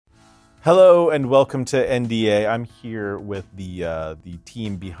Hello and welcome to NDA. I'm here with the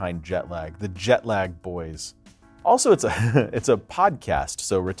team behind Jetlag, the Jetlag Boys. Also, it's a it's a podcast,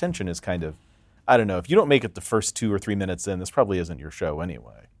 so retention is kind of, I don't know. If you don't make it the first 2 or 3 minutes in, this probably isn't your show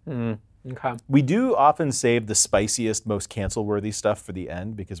anyway. Okay. We do often save the spiciest, most cancel-worthy stuff for the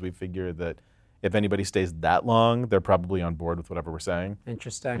end because we figure that if anybody stays that long, they're probably on board with whatever we're saying.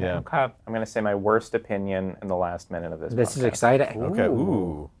 Interesting. Yeah. Okay. I'm going to say my worst opinion in the last minute of this This is podcast. exciting. Okay.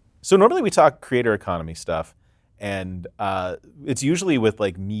 Ooh. So normally we talk creator economy stuff, and it's usually with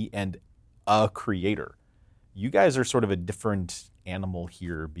like me and a creator. You guys are sort of a different animal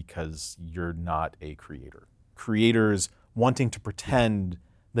here because you're not a creator. Creators wanting to pretend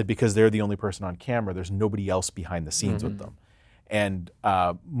that because they're the only person on camera, there's nobody else behind the scenes with them. And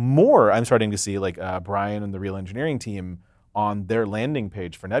more, I'm starting to see like Brian and the Real Engineering team on their landing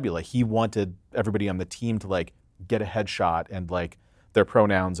page for Nebula. He wanted everybody on the team to like get a headshot and like their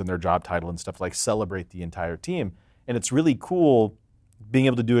pronouns and their job title and stuff, like celebrate the entire team. And it's really cool being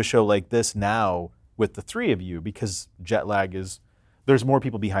able to do a show like this now with the three of you because Jetlag is, there's more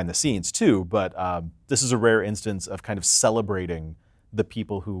people behind the scenes too, but this is a rare instance of kind of celebrating the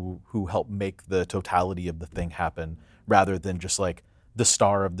people who help make the totality of the thing happen rather than just like the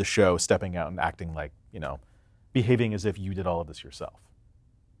star of the show stepping out and acting like, you know, behaving as if you did all of this yourself.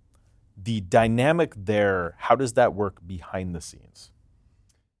 The dynamic there, how does that work behind the scenes?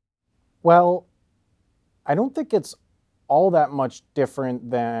 Well, I don't think it's all that much different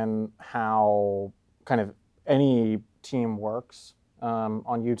than how kind of any team works on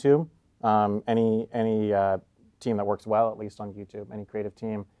YouTube. Any team that works well, at least on YouTube, any creative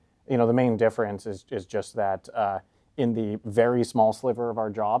team. You know, the main difference is just that in the very small sliver of our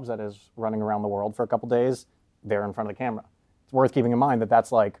jobs that is running around the world for a couple days, they're in front of the camera. It's worth keeping in mind that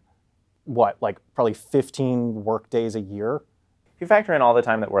that's like, what, like probably 15 work days a year. If you factor in all the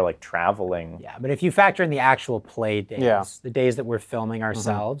time that we're like traveling, Yeah, but if you factor in the actual play days, Yeah. the days that we're filming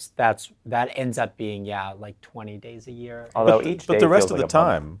ourselves, that ends up being like 20 days a year. although each day But the rest feels of like the a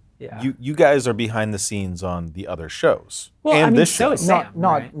month. time, you guys are behind the scenes on the other shows. Well, and I mean, this so show. is Sam,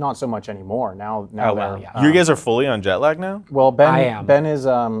 right? Not so much anymore. Now Oh, well, they're, yeah. You guys are fully on Jetlag now? well, Ben, I am. Ben is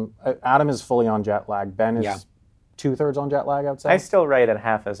Adam is fully on Jetlag. Ben is Yeah. 2/3 on Jetlag, I would say. I still write it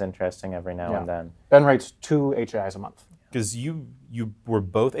half as interesting every now and then. Ben writes 2 HAIs a month. Because you were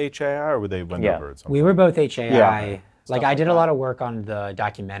both HAI or were they went Yeah. over at some We were both HAI. Yeah. Like I did a lot of work on the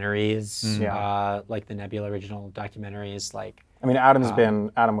documentaries, Yeah. like the Nebula original documentaries. Like I mean,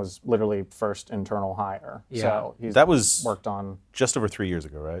 Adam was literally first internal hire. Yeah. So he's That was worked on just over 3 years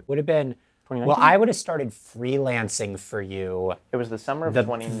ago, right? would have been. 2019? Well, I would have started freelancing for you It was the summer of the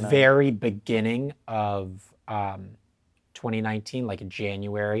 2019. very beginning of 2019, like in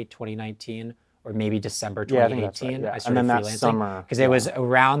January 2019, or maybe December Yeah, I think that's 2018. right, yeah. I started And then that freelancing summer, because it was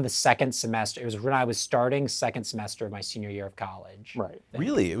around the second semester. It was when I was starting second semester of my senior year of college. right.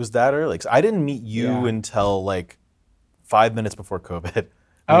 Really? It was that early? 'Cause I didn't meet you Yeah. until like 5 minutes before COVID.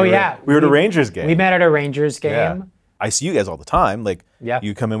 Oh, We were- yeah. We were at a Rangers game. We met at a Rangers game. Yeah. I see you guys all the time. Like, Yeah.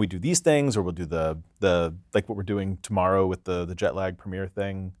 you come in, we do these things, or we'll do the like what we're doing tomorrow with the Jetlag premiere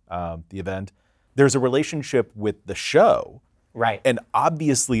thing, the event. There's a relationship with the show. Right. And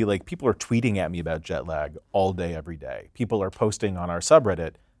obviously, like, people are tweeting at me about Jetlag all day, every day. People are posting on our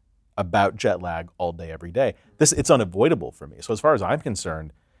subreddit about Jetlag all day, every day. It's unavoidable for me. So as far as I'm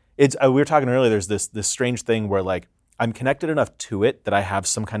concerned, it's we were talking earlier. There's this strange thing where like I'm connected enough to it that I have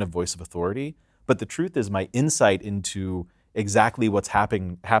some kind of voice of authority. But the truth is, my insight into exactly what's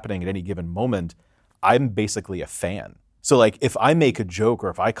happening at any given moment, I'm basically a fan. So like if I make a joke or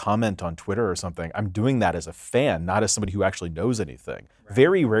if I comment on Twitter or something, I'm doing that as a fan, not as somebody who actually knows anything. Right.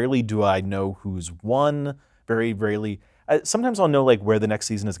 Very rarely do I know who's won. Very rarely. Sometimes I'll know like where the next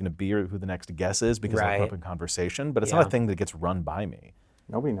season is going to be or who the next guest is because I'll come up in conversation, but it's not a thing that gets run by me.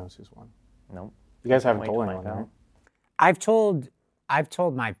 Nobody knows who's won. Nope. You guys haven't Wait told to anyone, find right? out. I've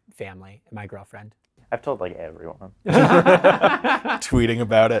told my family and my girlfriend. I've told like everyone. Tweeting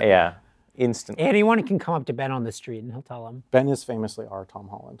about it. Yeah. Instantly. Anyone can come up to Ben on the street and he'll tell them. Ben is famously our Tom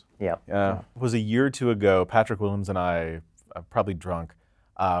Holland. Yeah. It was a year or two ago. Patrick Williams and I, probably drunk,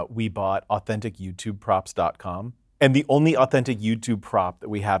 we bought AuthenticYouTubeProps.com. And the only authentic YouTube prop that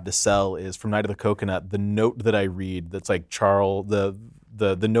we have to sell is from Night of the Coconut, the note that I read that's like Charles,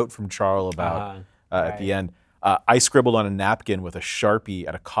 the note from Charles about at the end. I scribbled on a napkin with a Sharpie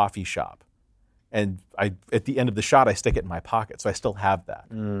at a coffee shop. And at the end of the shot, I stick it in my pocket. So I still have that.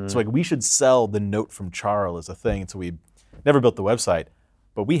 So like we should sell the note from Charles as a thing. So we never built the website,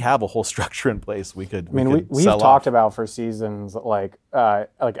 but we have a whole structure in place. We've We've talked about for seasons, like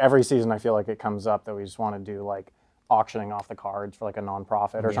every season I feel like it comes up that we just want to do like auctioning off the cards for like a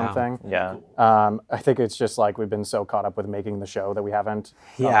nonprofit or something. Yeah. I think it's just like we've been so caught up with making the show that we haven't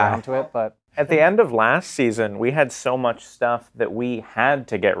got Yeah. around to it. But At the end of last season, we had so much stuff that we had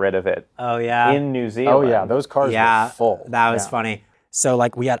to get rid of it Oh yeah. in New Zealand. oh yeah, those cars were full. That was Yeah. funny. So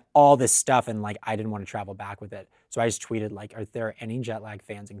like we had all this stuff and like I didn't want to travel back with it. So I just tweeted like, are there any jet lag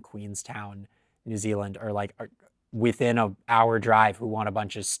fans in Queenstown, New Zealand, or like are within an hour drive who want a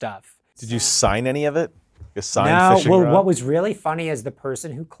bunch of stuff? Did you sign any of it? A signed No, fishing well, rod? what was really funny is the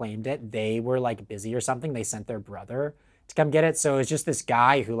person who claimed it, they were like busy or something. They sent their brother to come get it. So it was just this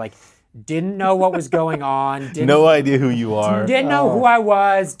guy who like didn't know what was going on. Didn't, No idea who you are. Didn't know who I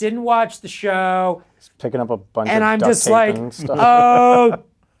was. Didn't watch the show. Picking up a bunch And of I'm duct just tape like, and stuff. oh,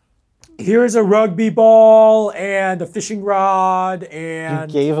 here's a rugby ball and a fishing rod You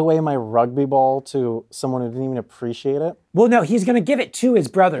and gave away my rugby ball to someone who didn't even appreciate it. well, no, he's gonna give it to his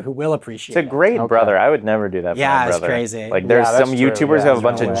brother who will appreciate It's a great brother. I would never do that for Yeah, my it's brother. crazy. Like there's Yeah, that's some true. YouTubers Yeah, who have a there's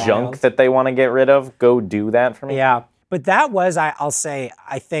bunch no of way. junk that they want to get rid of. Go do that for me. Yeah, but that was, I'll say,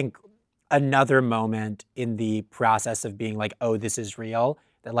 I think another moment in the process of being like, oh, this is real,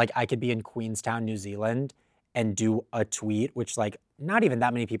 that like I could be in Queenstown, New Zealand and do a tweet, which like not even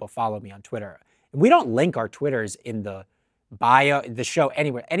that many people follow me on Twitter. We don't link our Twitters in the bio, the show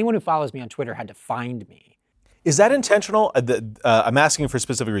anywhere. Anyone who follows me on Twitter had to find me. Is that intentional? I'm asking for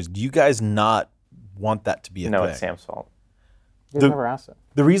specific reasons. Do you guys not want that to be a No, thing? it's Sam's fault. You never asked it.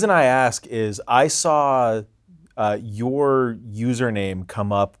 The reason I ask is I saw your username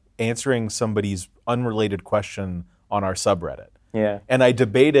come up answering somebody's unrelated question on our subreddit. Yeah. And I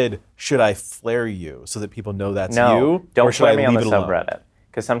debated, should I flare you so that people know that's No, you? or don't should flare I me on the leave it alone? subreddit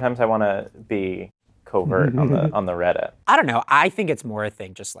because sometimes I want to be covert on the Reddit. I don't know. I think it's more a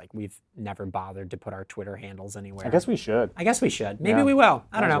thing, just like we've never bothered to put our Twitter handles anywhere. I guess we should. I guess we should. Maybe Yeah, we will.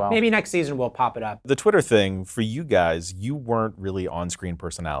 I don't might as know. well. Maybe next season we'll pop it up. The Twitter thing, for you guys, you weren't really on-screen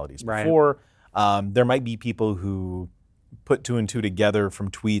personalities Right. before. There might be people who put two and two together from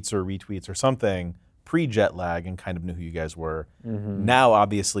tweets or retweets or something pre-jet lag and kind of knew who you guys were. Now,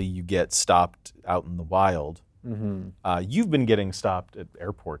 obviously, you get stopped out in the wild. You've been getting stopped at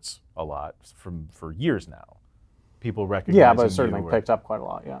airports a lot for years now. People recognize Yeah, but it certainly picked up quite a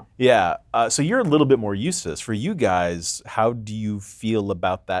lot. Yeah. Yeah, so you're a little bit more used to this. For you guys, how do you feel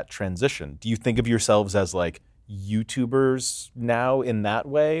about that transition? Do you think of yourselves as like YouTubers now in that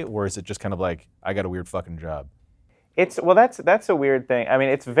way, or is it just kind of like, I got a weird fucking job? That's a weird thing. I mean,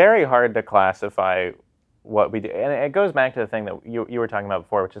 it's very hard to classify what we do, and it goes back to the thing that you were talking about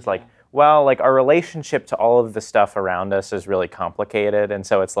before, which is like, well, like our relationship to all of the stuff around us is really complicated, and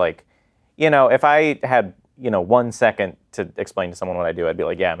so it's like, if I had 1 second to explain to someone what I do, I'd be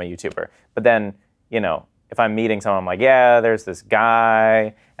like, yeah, I'm a YouTuber. But then, if I'm meeting someone, I'm like, yeah, there's this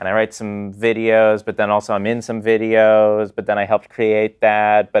guy, and I write some videos, but then also I'm in some videos, but then I helped create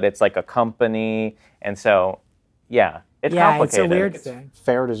that, but it's like a company, and so, yeah, it's complicated. it's a weird thing.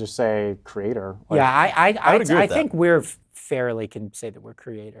 Fair to just say creator. Like, Yeah, I would agree with that. think we're fairly can say that we're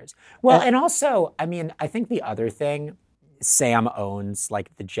creators. Well, and also, I mean, I think the other thing, Sam owns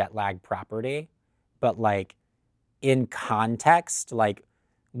like the jet lag property, but like in context, like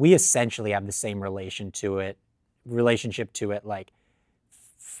we essentially have the same relationship to it, like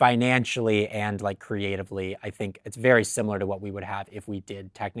financially and like creatively. I think it's very similar to what we would have if we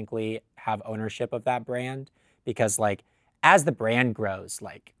did technically have ownership of that brand, because like as the brand grows,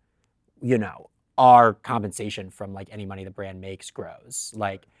 like, our compensation from like any money the brand makes grows.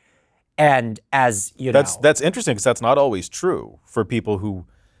 Like, and as That's interesting because that's not always true for people who.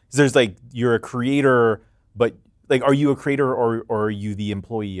 There's like you're a creator, but like, are you a creator or are you the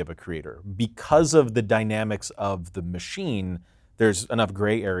employee of a creator? Because of the dynamics of the machine, there's enough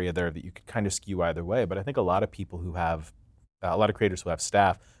gray area there that you could kind of skew either way. But I think a lot of people who have, a lot of creators who have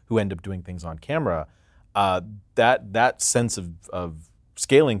staff who end up doing things on camera, that sense of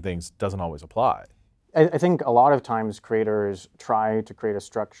scaling things doesn't always apply. I think a lot of times creators try to create a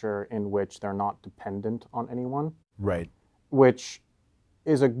structure in which they're not dependent on anyone, Right. which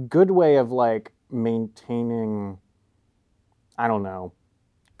is a good way of like maintaining, I don't know,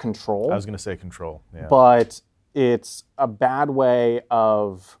 control. I was going to say control. Yeah. But it's a bad way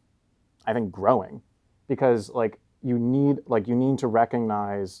of, I think, growing, because like you need to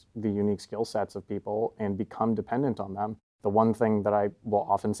recognize the unique skill sets of people and become dependent on them. The one thing that I will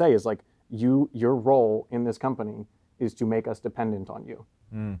often say is like, your role in this company is to make us dependent on you,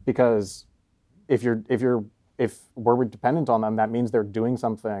 because if we're dependent on them, that means they're doing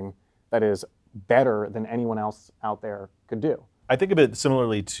something that is better than anyone else out there could do. I think of it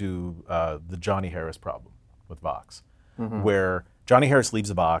similarly to the Johnny Harris problem with Vox, where Johnny Harris leaves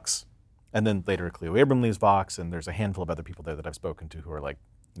a box, And then later Cleo Abram leaves Vox, and there's a handful of other people there that I've spoken to who are like,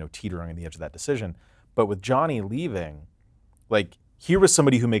 teetering on the edge of that decision. But with Johnny leaving, like, here was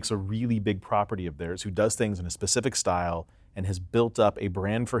somebody who makes a really big property of theirs, who does things in a specific style and has built up a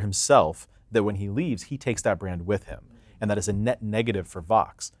brand for himself that when he leaves, he takes that brand with him. And that is a net negative for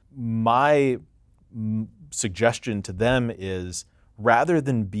Vox. My suggestion to them is, rather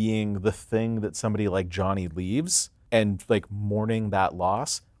than being the thing that somebody like Johnny leaves and like mourning that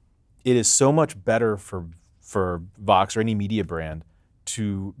loss, it is so much better for Vox or any media brand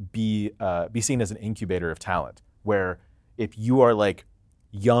to be seen as an incubator of talent, where if you are like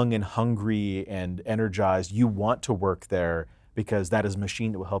young and hungry and energized, you want to work there because that is a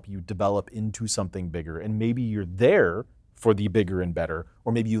machine that will help you develop into something bigger. And maybe you're there for the bigger and better,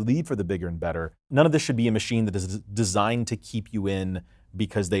 or maybe you leave for the bigger and better. None of this should be a machine that is designed to keep you in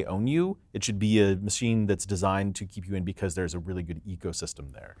because they own you. It should be a machine that's designed to keep you in because there's a really good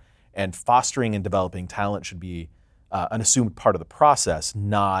ecosystem there. And fostering and developing talent should be an assumed part of the process,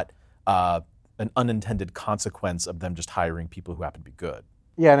 not an unintended consequence of them just hiring people who happen to be good.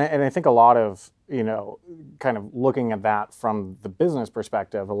 Yeah, and I think a lot of, kind of looking at that from the business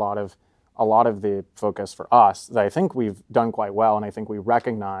perspective, a lot of the focus for us that I think we've done quite well, and I think we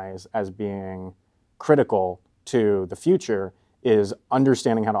recognize as being critical to the future, is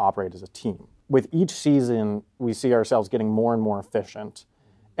understanding how to operate as a team. With each season, we see ourselves getting more and more efficient.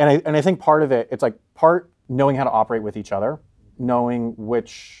 And I think part of it, it's like part knowing how to operate with each other, knowing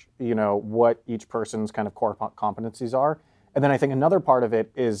which, what each person's kind of core competencies are. And then I think another part of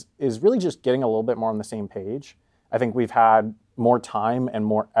it is really just getting a little bit more on the same page. I think we've had more time and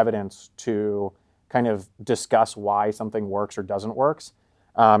more evidence to kind of discuss why something works or doesn't work.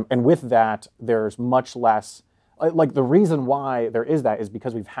 And with that, there's much less, like the reason why there is that is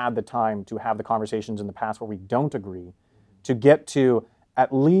because we've had the time to have the conversations in the past where we don't agree, to get to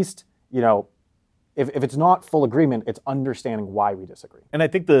at least, if it's not full agreement, it's understanding why we disagree. And I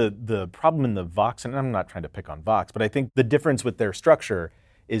think the problem in the Vox, and I'm not trying to pick on Vox, but I think the difference with their structure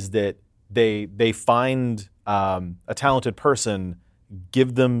is that they find a talented person,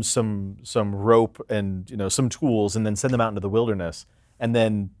 give them some rope and some tools, and then send them out into the wilderness, and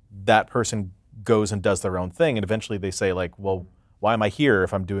then that person goes and does their own thing, and eventually they say like, well, why am I here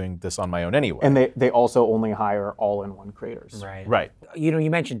if I'm doing this on my own anyway? And they also only hire all-in-one creators. Right. You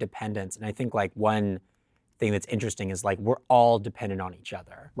mentioned dependence, and I think like one thing that's interesting is like we're all dependent on each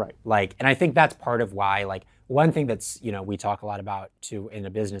other. Right. Like, and I think that's part of why like one thing that's we talk a lot about too in a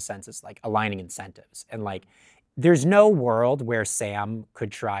business sense is like aligning incentives, and like there's no world where Sam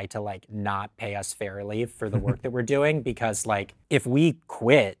could try to like not pay us fairly for the work that we're doing, because like if we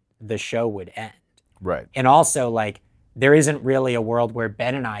quit, the show would end. Right. And also like there isn't really a world where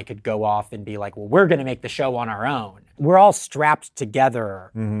Ben and I could go off and be like, well, we're going to make the show on our own. We're all strapped together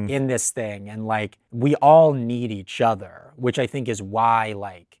in this thing, and like we all need each other, which I think is why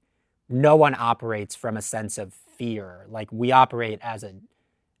like no one operates from a sense of fear. Like we operate as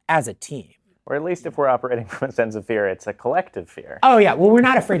a team. Or at least if we're operating from a sense of fear, it's a collective fear. Oh yeah, well we're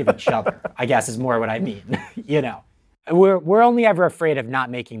not afraid of each other, I guess is more what I mean. We're only ever afraid of not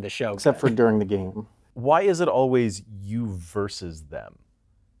making the show. Except for during the game. Why is it always you versus them?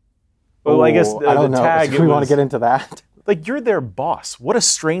 Well, I guess I don't the know. tag. Do we want to get into that? Like you're their boss. What a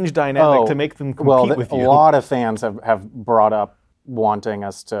strange dynamic to make them compete with you. A lot of fans have brought up wanting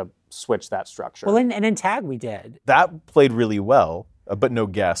us to switch that structure. Well, and in tag we did. That played really well, but no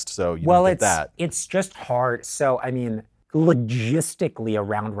guest, so you don't get that. It's just hard. So I mean, logistically, a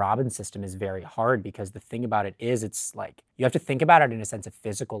round robin system is very hard, because the thing about it is it's like you have to think about it in a sense of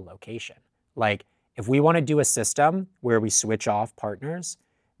physical location. Like if we want to do a system where we switch off partners,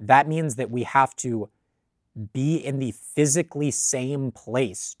 that means that we have to be in the physically same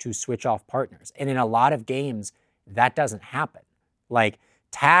place to switch off partners. And in a lot of games, that doesn't happen. Like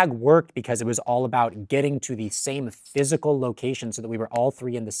tag worked because it was all about getting to the same physical location so that we were all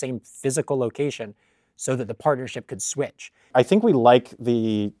three in the same physical location so that the partnership could switch. I think we like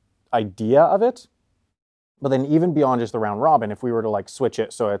the idea of it, but then even beyond just the round robin, if we were to like switch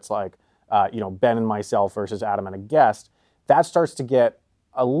it so it's like, Ben and myself versus Adam and a guest, that starts to get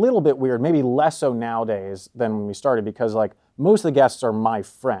a little bit weird, maybe less so nowadays than when we started, because like most of the guests are my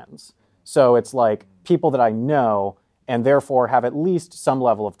friends. So it's like people that I know and therefore have at least some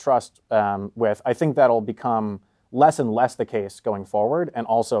level of trust with. I think that'll become less and less the case going forward. And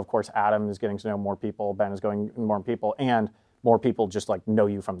also, of course, Adam is getting to know more people, Ben is going to know more people, and more people just like know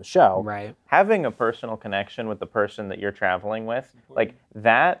you from the show. Right. Having a personal connection with the person that you're traveling with, like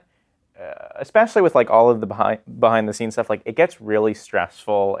that, especially with like all of the behind the scenes stuff, like it gets really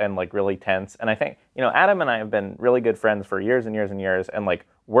stressful and like really tense. And I think, Adam and I have been really good friends for years and years and years. And like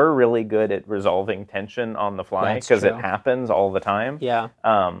we're really good at resolving tension on the fly That's because it true. happens all the time. Yeah.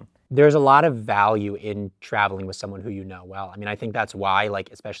 Um, There's a lot of value in traveling with someone who you know well. I mean, I think that's why, like,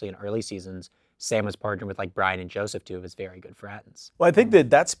 especially in early seasons, Sam was partnered with like Brian and Joseph, two of his very good friends. Well, I think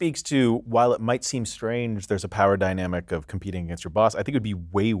that speaks to, while it might seem strange, there's a power dynamic of competing against your boss. I think it would be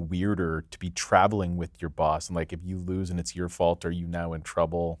way weirder to be traveling with your boss, and like if you lose and it's your fault, are you now in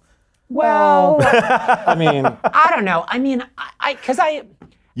trouble? Well, I mean, I don't know. I mean, because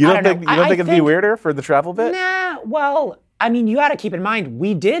You I don't don't think know. you don't I think it'd be think- weirder for the travel bit? Nah, well, I mean, you got to keep in mind,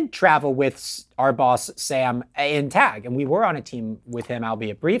 we did travel with our boss, Sam, in tag, and we were on a team with him,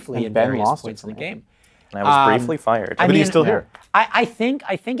 albeit briefly, And in Ben various lost it points for in the me. game. I was briefly fired. I But he's mean, still here. I think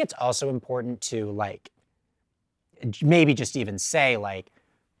it's also important to, like, maybe just even say, like,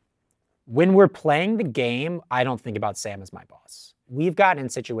 when we're playing the game, I don't think about Sam as my boss. We've gotten in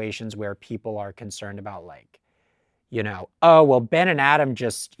situations where people are concerned about, like, you know, oh, well, Ben and Adam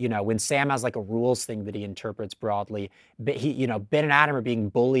just, you know, when Sam has like a rules thing that he interprets broadly, but Ben and Adam are being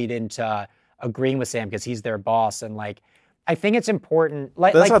bullied into agreeing with Sam because he's their boss. And like, I think it's important.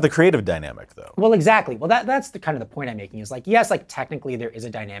 But that's not the creative dynamic, though. Well, exactly. Well, that's the kind of the point I'm making is like, yes, like technically there is a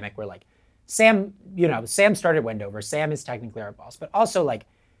dynamic where like Sam, Sam started Wendover. Sam is technically our boss, but also like,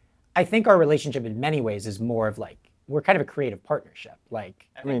 I think our relationship in many ways is more of like, we're kind of a creative partnership. Like,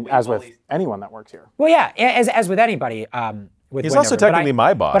 I mean, as with anyone that works here. well, yeah, as with anybody. With He's Wendover. also But technically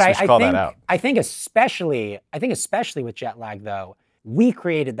my boss. But We should call that think, out. I think especially with Jet Lag though, we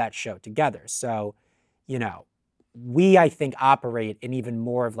created that show together. So, we I think operate in even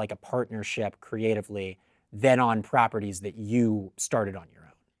more of like a partnership creatively than on properties that you started on your own.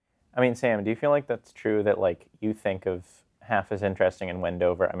 I mean, Sam, do you feel like that's true that like you think of Half as Interesting in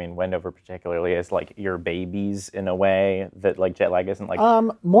Wendover? I mean, Wendover particularly as like your babies in a way that like Jetlag isn't like.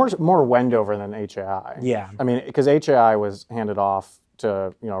 More Wendover than HAI. Yeah. I mean, because HAI was handed off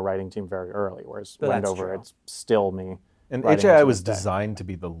to a writing team very early, whereas That's Wendover, true. it's still me. And writing HAI to was this day. designed to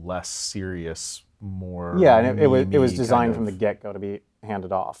be the less serious, more Yeah, and it was memey designed kind from the of- get-go to be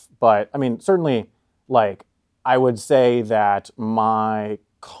handed off. But I mean, certainly, like I would say that my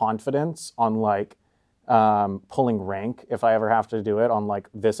confidence on like pulling rank, if I ever have to do it, on like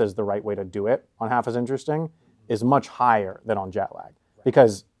this is the right way to do it on Half as Interesting, is much higher than on Jetlag,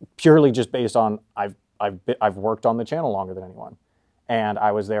 because purely just based on I've worked on the channel longer than anyone, and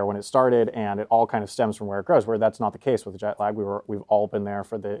I was there when it started, and it all kind of stems from where it grows. Where that's not the case with Jetlag. We've all been there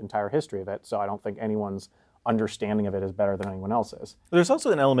for the entire history of it, so I don't think anyone's understanding of it is better than anyone else's. There's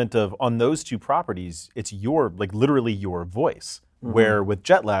also an element of, on those two properties, it's your, like literally your voice. Where with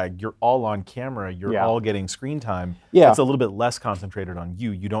Jetlag, you're all on camera, you're Yeah. all getting screen time. Yeah. It's a little bit less concentrated on you.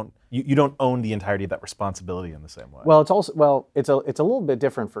 You don't own the entirety of that responsibility in the same way. Well, it's a little bit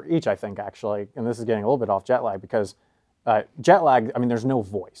different for each, I think, actually, and this is getting a little bit off Jetlag because Jetlag, I mean, there's no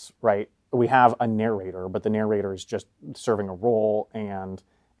voice, right? We have a narrator, but the narrator is just serving a role, and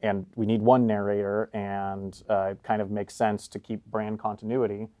we need one narrator, and it kind of makes sense to keep brand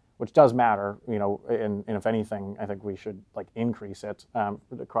continuity, which does matter, and if anything, I think we should like increase it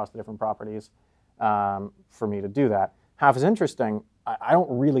across the different properties for me to do that. Half as Interesting, I don't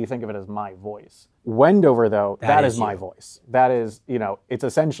really think of it as my voice. Wendover, though, that is my you. voice. That is, it's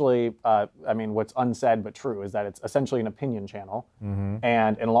essentially, I mean, what's unsaid but true is that it's essentially an opinion channel.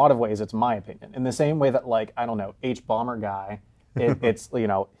 And in a lot of ways, it's my opinion. In the same way that, like, I don't know, H Bomber guy, it's,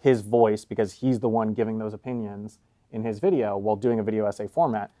 his voice because he's the one giving those opinions in his video while doing a video essay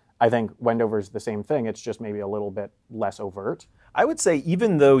format. I think Wendover's the same thing. It's just maybe a little bit less overt. I would say,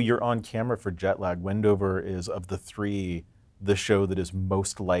 even though you're on camera for Jetlag, Wendover is, of the three, the show that is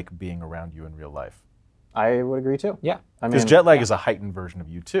most like being around you in real life. I would agree too. Yeah. I Because mean, Jetlag is a heightened version of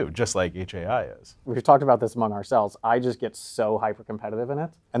you too, just like HAI is. we've talked about this among ourselves. I just get so hyper competitive in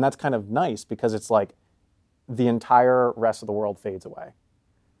it. And that's kind of nice because it's like the entire rest of the world fades away.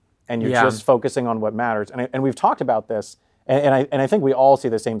 And you're Yeah. just focusing on what matters. And we've talked about this, and I think we all see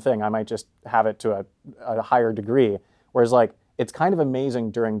the same thing. I might just have it to a higher degree. Whereas like, it's kind of amazing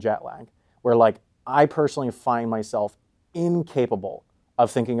during Jetlag, where like, I personally find myself incapable of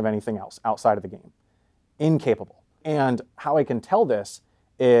thinking of anything else outside of the game. Incapable. And how I can tell this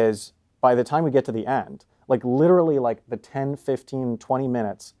is by the time we get to the end, like literally like the 10, 15, 20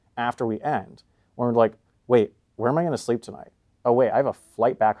 minutes after we end, we're like, wait, where am I going to sleep tonight? Oh, wait, I have a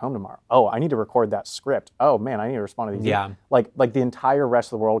flight back home tomorrow. Oh, I need to record that script. Oh, man, I need to respond to these. Yeah. Like the entire rest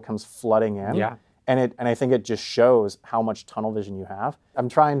of the world comes flooding in. Yeah. And I think it just shows how much tunnel vision you have. I'm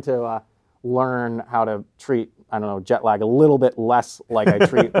trying to learn how to treat, I don't know, Jetlag a little bit less like I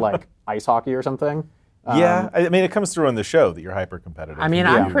treat like ice hockey or something. Yeah, I mean, it comes through on the show that you're hyper competitive. I mean,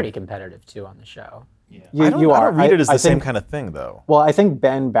 I'm pretty competitive too on the show. You, I don't, you I are. don't read it as the same think, kind of thing, though. Well, I think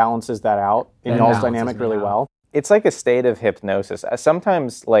Ben balances that out in Ben y'all's balances dynamic it really out. well. It's like a state of hypnosis.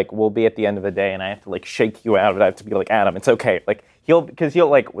 Sometimes, like, we'll be at the end of the day, and I have to like shake you out. I have to be like, Adam, it's okay. Like he'll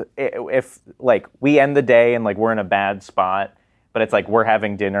like if like we end the day and like we're in a bad spot, but it's like we're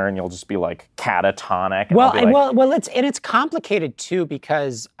having dinner, and you'll just be like catatonic. And I'll be like, it's complicated too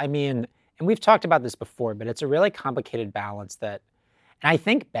because I mean, and we've talked about this before, but it's a really complicated balance that. And I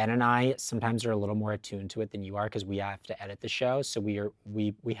think Ben and I sometimes are a little more attuned to it than you are because we have to edit the show, so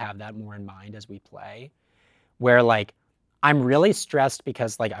we have that more in mind as we play. Where like I'm really stressed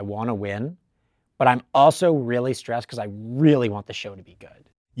because like I want to win, but I'm also really stressed because I really want the show to be good.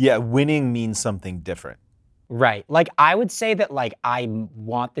 Yeah, winning means something different. Right. Like I would say that like I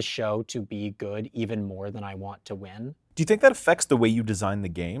want the show to be good even more than I want to win. Do you think that affects the way you design the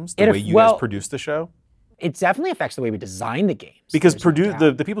games, the way you guys produce the show? It definitely affects the way we design the games. Because there's no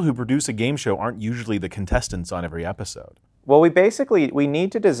doubt. the people who produce a game show aren't usually the contestants on every episode. well, we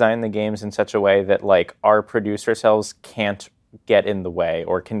need to design the games in such a way that like our producer selves can't get in the way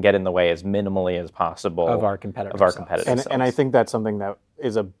or can get in the way as minimally as possible Of our competitors Of our selves. competitors. And I think that's something that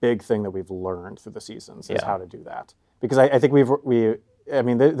is a big thing that we've learned through the seasons is Yeah. how to do that. Because I think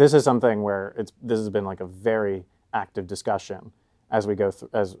this is something where this has been like a very active discussion as we go through,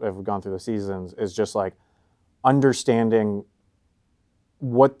 as we've gone through the seasons, is just like understanding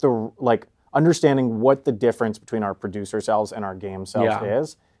what the difference between our producer selves and our game selves Yeah.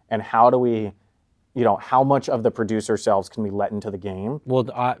 is, and how do we, how much of the producer selves can we let into the game? Well,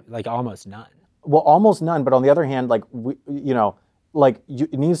 like almost none. Well, almost none, but on the other hand, like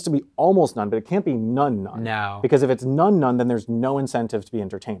it needs to be almost none, but it can't be none. No. Because if it's none, then there's no incentive to be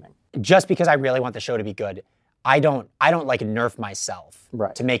entertaining. Just because I really want the show to be good, I don't like nerf myself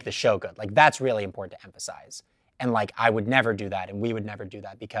Right. to make the show good. Like that's really important to emphasize. And like I would never do that, and we would never do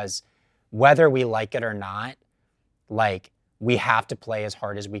that because whether we like it or not, like we have to play as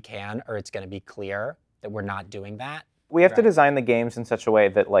hard as we can, or it's going to be clear that we're not doing that. We have to design the games in such a way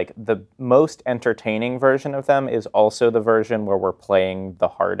that like the most entertaining version of them is also the version where we're playing the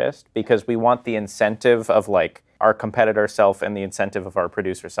hardest, because we want the incentive of like our competitor self and the incentive of our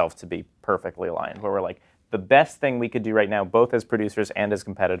producer self to be perfectly aligned, where we're like, the best thing we could do right now, both as producers and as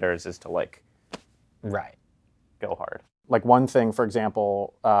competitors, is to like Right. go hard. Like one thing, for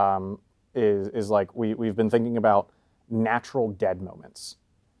example, is like we've been thinking about natural dead moments.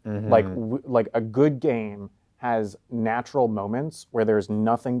 Like a good game has natural moments where there's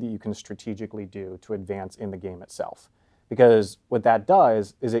nothing that you can strategically do to advance in the game itself. Because what that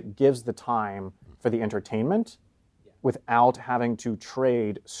does is it gives the time for the entertainment without having to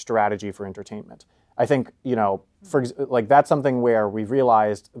trade strategy for entertainment. I think, like that's something where we've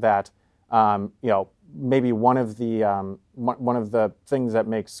realized that, maybe one of the things that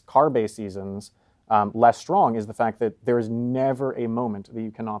makes car-based seasons less strong is the fact that there is never a moment that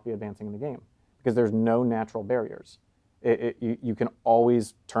you cannot be advancing in the game because there's no natural barriers. You can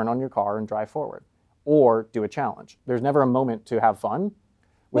always turn on your car and drive forward or do a challenge. There's never a moment to have fun.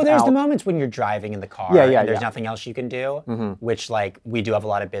 Well, there's the moments when you're driving in the car and there's nothing else you can do, which like we do have a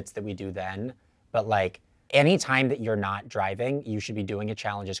lot of bits that we do then. But like any time that you're not driving, you should be doing a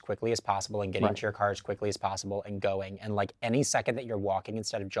challenge as quickly as possible and getting into your car as quickly as possible and going. And like any second that you're walking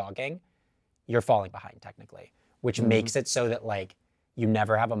instead of jogging, you're falling behind technically, which makes it so that like you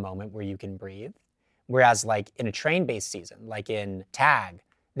never have a moment where you can breathe. Whereas like in a train-based season, like in Tag,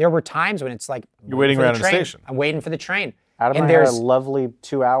 there were times when it's like You're waiting for the around in a train. station. I'm waiting for the train. Adam and and I had a there's lovely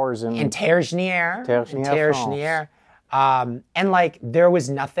 2 hours in Terre-Nier. Terre-Nier, And like there was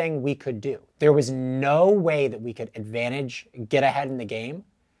nothing we could do. There was no way that we could get ahead in the game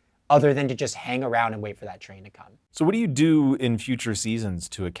other than to just hang around and wait for that train to come. So what do you do in future seasons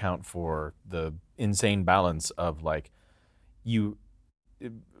to account for the insane balance of like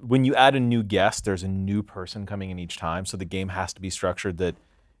when you add a new guest, there's a new person coming in each time, so the game has to be structured that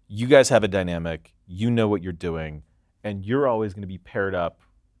you guys have a dynamic, you know what you're doing, and you're always going to be paired up,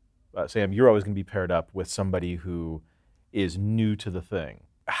 Sam, you're always going to be paired up with somebody who is new to the thing.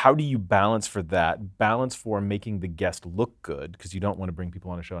 How do you balance for that? Balance for making the guest look good, because you don't want to bring people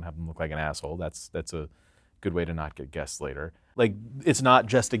on a show and have them look like an asshole. That's a good way to not get guests later. Like, it's not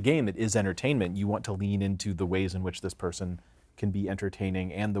just a game, it is entertainment. You want to lean into the ways in which this person can be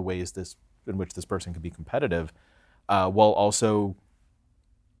entertaining and the ways in which this person can be competitive, while also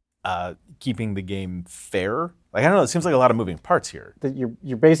keeping the game fair. Like, I don't know, it seems like a lot of moving parts here.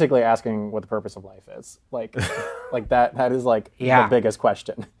 You're basically asking what the purpose of life is. Like, like that is like the biggest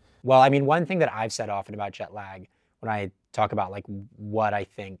question. Well, I mean, one thing that I've said often about jet lag when I talk about like what I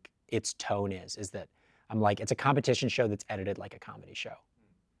think its tone is that I'm like, it's a competition show that's edited like a comedy show.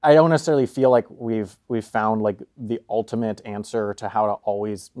 I don't necessarily feel like we've found like the ultimate answer to how to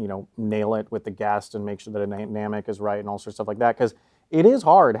always, nail it with the guest and make sure that the dynamic is right and all sorts of stuff like that. Because it is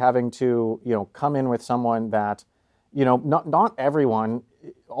hard having to, come in with someone that, not everyone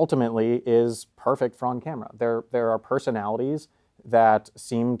ultimately is perfect for on camera. There are personalities that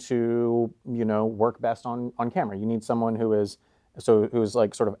seem to, work best on camera. You need someone who's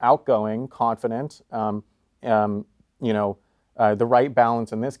like sort of outgoing, confident, the right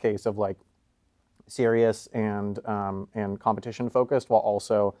balance in this case of like serious and competition focused, while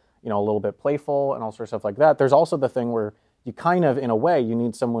also a little bit playful and all sorts of stuff like that. There's also the thing where you kind of, in a way, you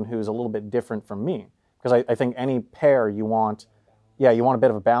need someone who's a little bit different from me, because I think any pair you want a bit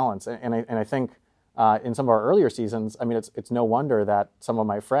of a balance, and I think in some of our earlier seasons, I mean, it's no wonder that some of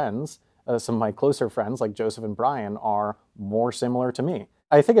my friends, some of my closer friends like Joseph and Brian, are more similar to me.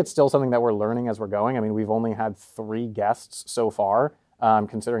 I think it's still something that we're learning as we're going. I mean, we've only had 3 guests so far,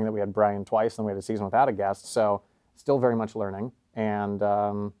 considering that we had Brian twice and we had a season without a guest. So still very much learning. And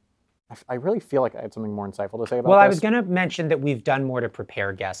I really feel like I had something more insightful to say about this. Well, I was going to mention that we've done more to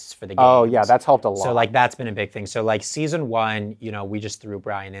prepare guests for the games. Oh, yeah, that's helped a lot. So, like, that's been a big thing. So, like, season 1, we just threw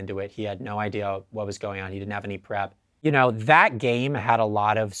Brian into it. He had no idea what was going on. He didn't have any prep. That game had a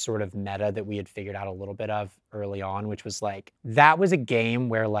lot of sort of meta that we had figured out a little bit of early on, which was like, that was a game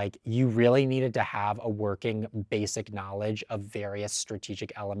where like you really needed to have a working basic knowledge of various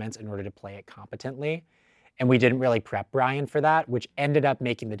strategic elements in order to play it competently. And we didn't really prep Brian for that, which ended up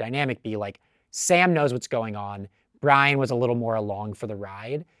making the dynamic be like, Sam knows what's going on. Brian was a little more along for the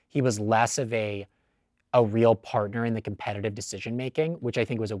ride. He was less of a real partner in the competitive decision-making, which I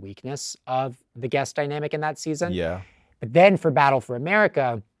think was a weakness of the guest dynamic in that season. Yeah. But then for Battle for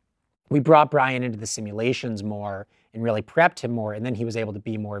America, we brought Brian into the simulations more and really prepped him more, and then he was able to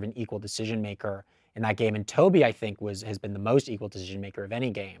be more of an equal decision-maker in that game. And Toby, I think, has been the most equal decision-maker of any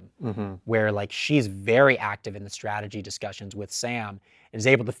game, where like she's very active in the strategy discussions with Sam and is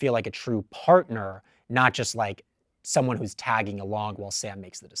able to feel like a true partner, not just like someone who's tagging along while Sam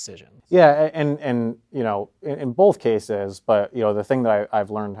makes the decisions. Yeah, and in both cases, but the thing that I've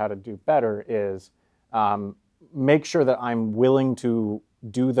learned how to do better is make sure that I'm willing to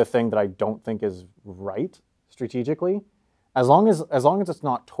do the thing that I don't think is right strategically, as long as it's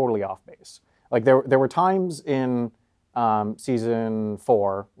not totally off base. Like there were times in season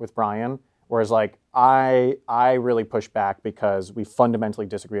 4 with Brian where it's like I really pushed back because we fundamentally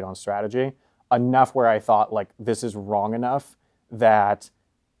disagreed on strategy enough where I thought like this is wrong enough that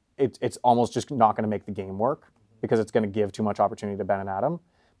it's almost just not going to make the game work because it's going to give too much opportunity to Ben and Adam.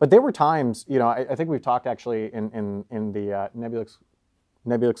 But there were times, I think we've talked actually in the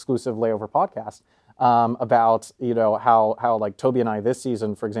Nebula exclusive layover podcast about how like Toby and I this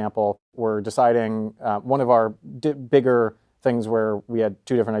season, for example, were deciding one of our bigger things where we had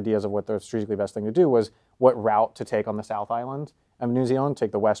 2 different ideas of what the strategically best thing to do was what route to take on the South Island of New Zealand,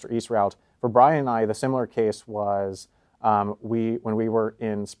 take the west or east route. For Brian and I, the similar case was when we were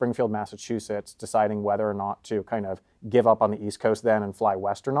in Springfield, Massachusetts, deciding whether or not to kind of give up on the East Coast then and fly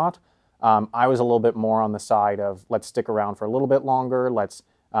west or not. I was a little bit more on the side of let's stick around for a little bit longer. Let's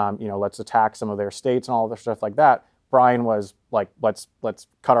attack some of their states and all the stuff like that. Brian was like, let's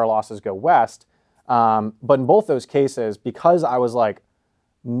cut our losses, go west. But in both those cases, because I was like,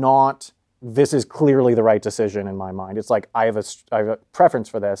 this is clearly the right decision in my mind. It's like I have a preference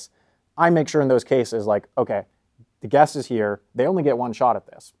for this. I make sure in those cases, like, okay, the guest is here. They only get one shot at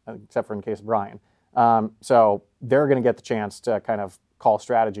this, except for in the case of Brian. So they're going to get the chance to kind of call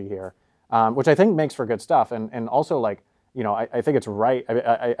strategy here, which I think makes for good stuff. And also, like, I think it's right.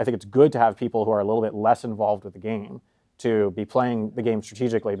 I think it's good to have people who are a little bit less involved with the game to be playing the game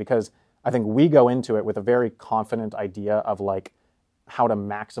strategically, because I think we go into it with a very confident idea of like how to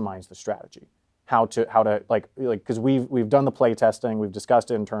maximize the strategy, how to like because we've done the play testing, we've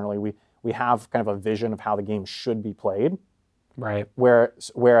discussed it internally, we have kind of a vision of how the game should be played. Right.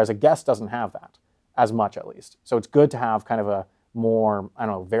 Whereas a guest doesn't have that as much, at least. So it's good to have kind of a more,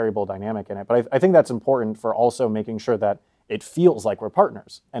 variable dynamic in it. But I think that's important for also making sure that it feels like we're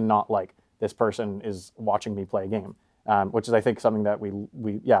partners and not like this person is watching me play a game, which is, I think, something that we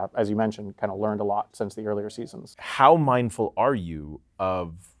as you mentioned, kind of learned a lot since the earlier seasons. How mindful are you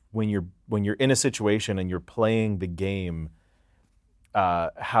of when you're in a situation and you're playing the game,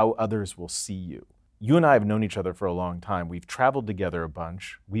 how others will see you? You and I have known each other for a long time. We've traveled together a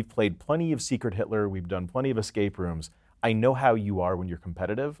bunch. We've played plenty of Secret Hitler. We've done plenty of escape rooms. I know how you are when you're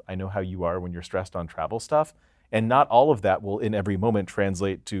competitive. I know how you are when you're stressed on travel stuff. And not all of that will in every moment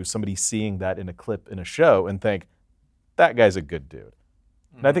translate to somebody seeing that in a clip in a show and think, that guy's a good dude.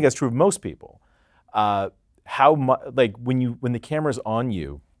 Mm-hmm. And I think that's true of most people. When the camera's on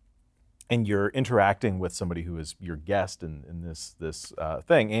you and you're interacting with somebody who is your guest in this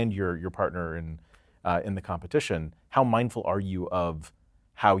thing, and your partner in the competition, how mindful are you of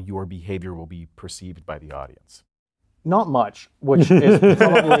how your behavior will be perceived by the audience? Not much, which is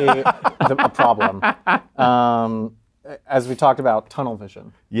probably a problem. As we talked about, tunnel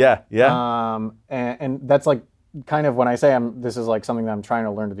vision. Yeah, yeah. And that's like kind of when I say this is like something that I'm trying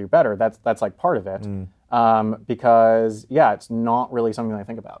to learn to do better. That's like part of it, because it's not really something that I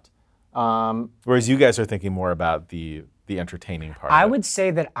think about. Whereas you guys are thinking more about the entertaining part. I would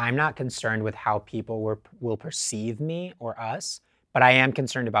say that I'm not concerned with how people will perceive me or us, but I am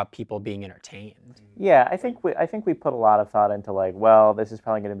concerned about people being entertained. Yeah, I think we put a lot of thought into like, well, this is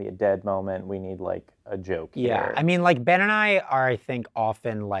probably going to be a dead moment. We need like a joke Yeah, here. I mean, like Ben and I are, I think,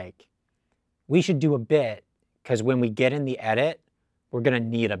 often like, we should do a bit because when we get in the edit, we're gonna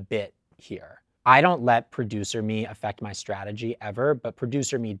need a bit here. I don't let producer me affect my strategy ever, but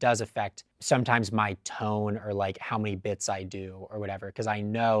producer me does affect sometimes my tone or like how many bits I do or whatever, because I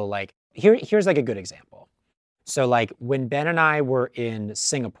know like, here's like a good example. So like when Ben and I were in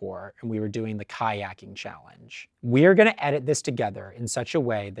Singapore and we were doing the kayaking challenge, we're gonna edit this together in such a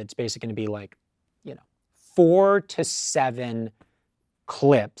way that's basically gonna be like, 4 to 7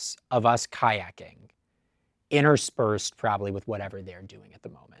 clips of us kayaking, interspersed probably with whatever they're doing at the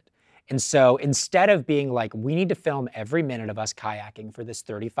moment. And so instead of being like, we need to film every minute of us kayaking for this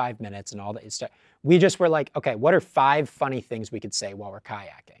 35 minutes and all that stuff, we just were like, okay, what are 5 funny things we could say while we're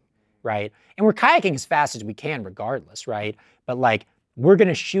kayaking, right? And we're kayaking as fast as we can regardless, right? But like, we're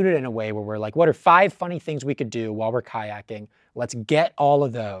gonna shoot it in a way where we're like, what are 5 funny things we could do while we're kayaking? Let's get all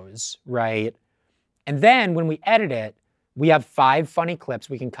of those, right? And then when we edit it, we have 5 funny clips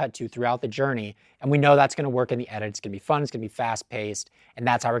we can cut to throughout the journey, and we know that's gonna work in the edit. It's gonna be fun, it's gonna be fast-paced, and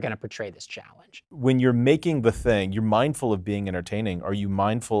that's how we're gonna portray this challenge. When you're making the thing, you're mindful of being entertaining. Are you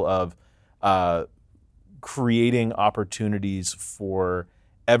mindful of creating opportunities for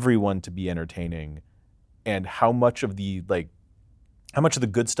everyone to be entertaining, and how much of the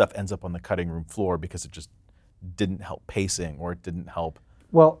good stuff ends up on the cutting room floor because it just didn't help pacing or it didn't help?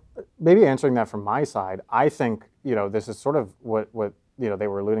 Well, maybe answering that from my side, I think, this is sort of what they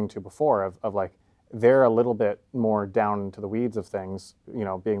were alluding to before of like, they're a little bit more down into the weeds of things,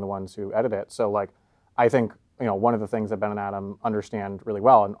 being the ones who edit it. So like, I think, one of the things that Ben and Adam understand really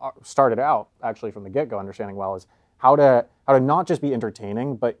well and started out actually from the get-go understanding well is how to not just be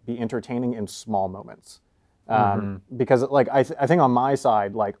entertaining, but be entertaining in small moments. Because like I think on my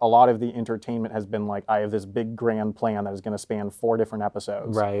side, like a lot of the entertainment has been like, I have this big grand plan that is going to span 4 different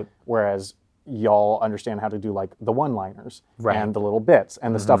episodes. Right. Whereas y'all understand how to do like the one-liners Right. and the little bits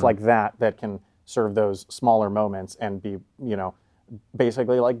and the stuff like that can serve those smaller moments and be,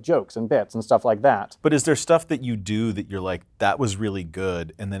 basically like jokes and bits and stuff like that. But is there stuff that you do that you're like, that was really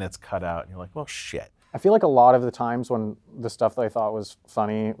good, and then it's cut out and you're like, well, shit. I feel like a lot of the times when the stuff that I thought was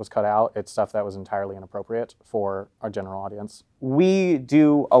funny was cut out, it's stuff that was entirely inappropriate for our general audience. We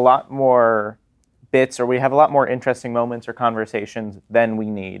do a lot more bits, or we have a lot more interesting moments or conversations than we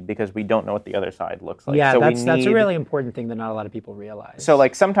need because we don't know what the other side looks like. Yeah, so that's a really important thing that not a lot of people realize. So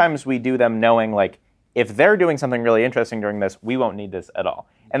like sometimes we do them knowing like, if they're doing something really interesting during this, we won't need this at all.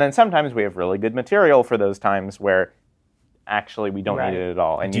 And then sometimes we have really good material for those times where actually we don't need it at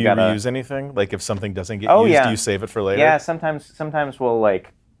all. And Do you reuse anything? Like if something doesn't get used, do you save it for later? Yeah, sometimes we'll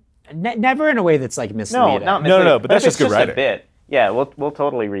like... Never in a way that's like misleading. No, not misleading. No, but that's if just good it's writing. A bit. Yeah, we'll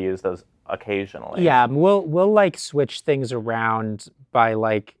totally reuse those occasionally. Yeah, we'll like switch things around by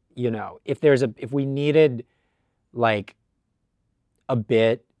like, if we needed like a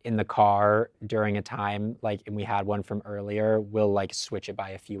bit in the car during a time, like, and we had one from earlier, we'll like switch it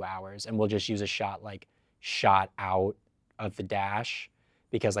by a few hours and we'll just use a shot out of the dash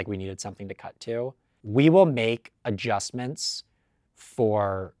because like we needed something to cut to. We will make adjustments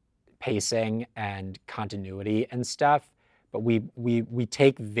for pacing and continuity and stuff, but we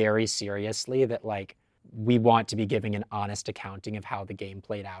take very seriously that like we want to be giving an honest accounting of how the game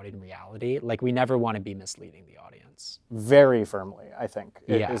played out in reality. Like we never want to be misleading the audience. Very firmly, I think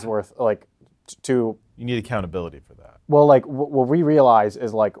it is worth like to. You need accountability for that. Well, like what we realize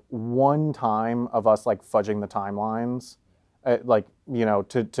is like one time of us like fudging the timelines,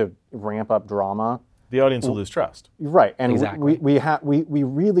 to ramp up drama. The audience will lose trust. Right, and Exactly. we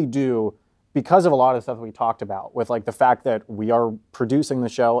really do, because of a lot of stuff that we talked about with like the fact that we are producing the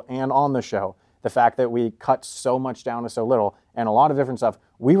show and on the show, the fact that we cut so much down to so little, and a lot of different stuff,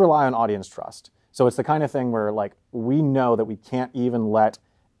 we rely on audience trust. So it's the kind of thing where like we know that we can't even let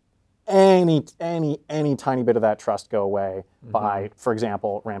any tiny bit of that trust go away by, for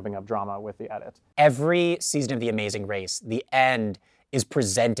example, ramping up drama with the edit. Every season of The Amazing Race, the end is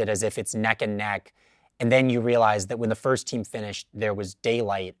presented as if it's neck and neck. And then you realize that when the first team finished, there was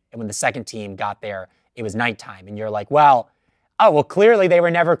daylight. And when the second team got there, it was nighttime. And you're like, well, clearly they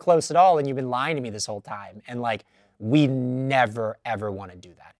were never close at all. And you've been lying to me this whole time. And like, we never, ever want to do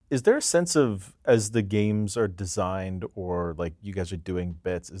that. Is there a sense of, as the games are designed or like you guys are doing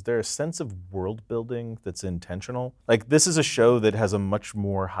bits, is there a sense of world building that's intentional? Like this is a show that has a much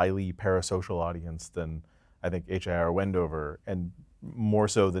more highly parasocial audience than I think HIR Wendover, and more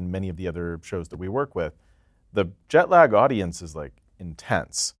so than many of the other shows that we work with. The Jetlag audience is like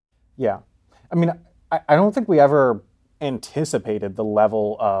intense. Yeah. I mean, I don't think we ever anticipated the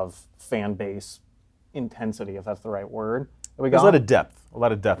level of fan base intensity, if that's the right word. There's a lot of depth in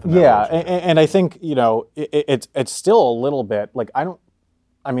that Yeah, relationship. and I think, it's still a little bit, like, I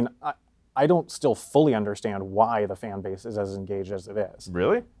don't still fully understand why the fan base is as engaged as it is.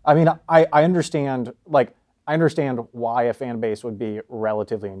 Really? I mean, I understand why a fan base would be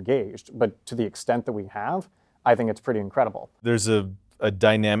relatively engaged, but to the extent that we have, I think it's pretty incredible. There's a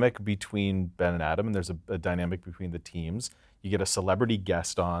dynamic between Ben and Adam, and there's a dynamic between the teams. You get a celebrity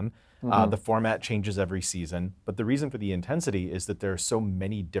guest on. The format changes every season, but the reason for the intensity is that there are so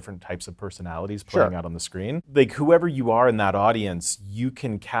many different types of personalities playing out on the screen. Like whoever you are in that audience, you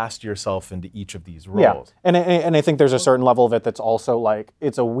can cast yourself into each of these roles. Yeah, and I think there's a certain level of it that's also like,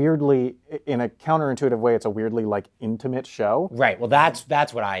 it's a weirdly, in a counterintuitive way, it's a weirdly like intimate show. Right. Well, that's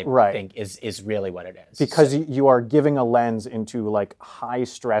what I think is really what it is. Because you are giving a lens into like high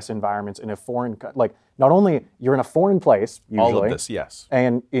stress environments in a foreign, like not only you're in a foreign place usually. All of this, yes.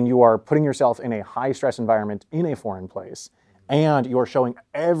 And you are putting yourself in a high stress environment in a foreign place, and you're showing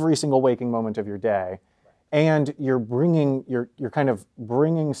every single waking moment of your day, and you're kind of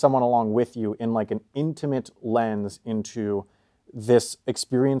bringing someone along with you in like an intimate lens into this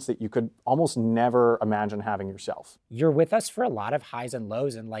experience that you could almost never imagine having yourself. You're with us for a lot of highs and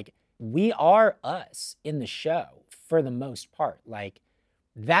lows, and like we are us in the show for the most part. Like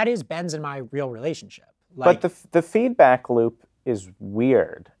that is Ben's and my real relationship. Like, but the feedback loop is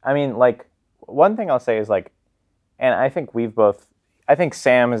weird. I mean, like, one thing I'll say is like, and I think I think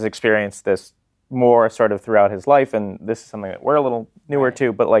Sam has experienced this more sort of throughout his life, and this is something that we're a little newer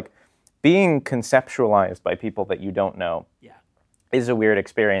to, but like being conceptualized by people that you don't know is a weird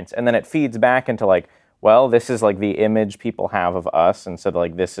experience. And then it feeds back into like, well, this is like the image people have of us, and so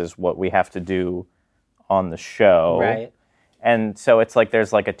like this is what we have to do on the show. Right. And so it's like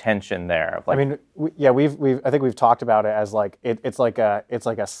there's like a tension there. Like, I mean, I think we've talked about it as like it's like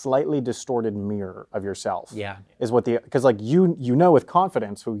a slightly distorted mirror of yourself. Yeah. Is what because like you know with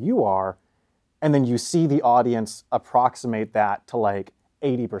confidence who you are, and then you see the audience approximate that to like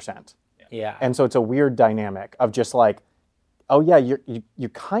 80%. Yeah. And so it's a weird dynamic of just like, oh yeah, you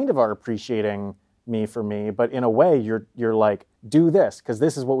kind of are appreciating me for me, but in a way you're like, do this because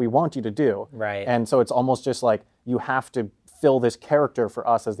this is what we want you to do. Right. And so it's almost just like you have to fill this character for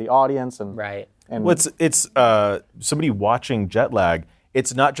us as the audience. And right. And well, it's somebody watching Jetlag.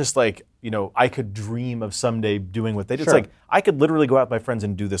 It's not just like, I could dream of someday doing what they did. Sure. It's like, I could literally go out with my friends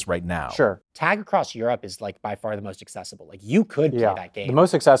and do this right now. Sure. Tag Across Europe is like by far the most accessible. Like you could play that game. The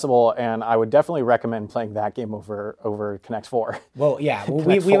most accessible, and I would definitely recommend playing that game over Connect 4. Well, yeah. Well,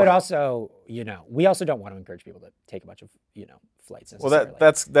 we would also, we also don't want to encourage people to take a bunch of, flights necessarily.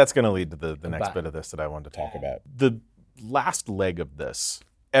 Well, that's going to lead to the next bit of this that I wanted to talk about. The last leg of this,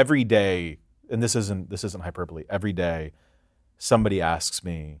 every day, and this isn't hyperbole, every day somebody asks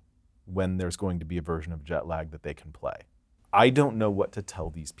me when there's going to be a version of Jetlag that they can play. I don't know what to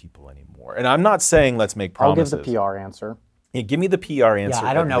tell these people anymore. And I'm not saying let's make promises. I'll give the PR answer. Yeah, give me the PR answer. Yeah,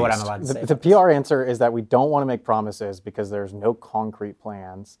 I don't know what I'm allowed to say. The PR answer is that we don't want to make promises because there's no concrete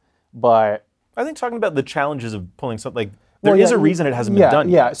plans. But I think talking about the challenges of pulling something, like there is a reason it hasn't been done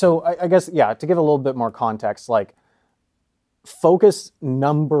yet. Yeah, so I guess, to give a little bit more context, like focus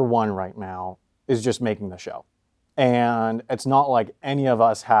number one right now is just making the show. And it's not like any of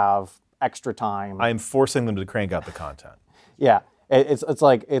us have extra time. I am forcing them to crank out the content. Yeah, it's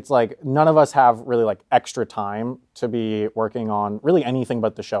like none of us have really like extra time to be working on really anything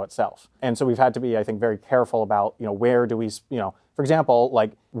but the show itself. And so we've had to be, I think, very careful about, where do we, for example,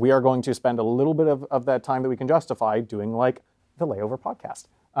 like we are going to spend a little bit of that time that we can justify doing like the Layover podcast,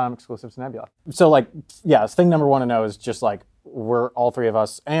 exclusive to Nebula. So like, thing number one to know is just like, we're all three of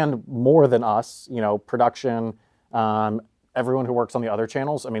us and more than us, production, everyone who works on the other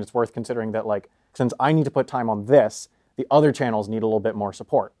channels. I mean, it's worth considering that like, since I need to put time on this, the other channels need a little bit more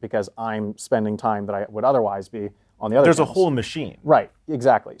support because I'm spending time that I would otherwise be on the other channels. There's a whole machine. Right,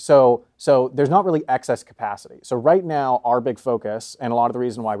 exactly. So there's not really excess capacity. So right now, our big focus, and a lot of the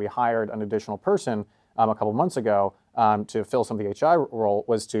reason why we hired an additional person a couple months ago, to fill some of the HI role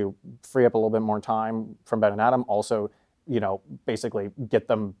was to free up a little bit more time from Ben and Adam. Also, basically get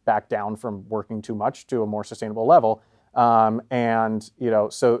them back down from working too much to a more sustainable level. And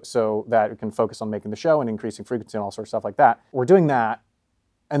so that we can focus on making the show and increasing frequency and all sorts of stuff like that. We're doing that,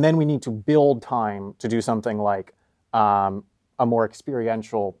 and then we need to build time to do something like a more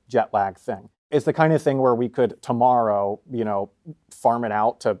experiential jet lag thing. It's the kind of thing where we could tomorrow, farm it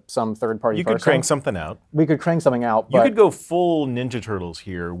out to some third-party person. You could crank something out. We could crank something out. You could go full Ninja Turtles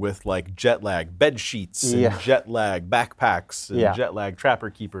here with like jet lag bed sheets and jet lag backpacks and jet lag trapper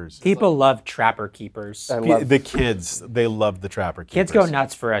keepers. People love trapper keepers. The kids, they love the trapper keepers. Kids go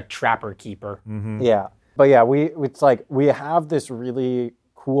nuts for a trapper keeper. Mm-hmm. Yeah, but yeah, it's like we have this really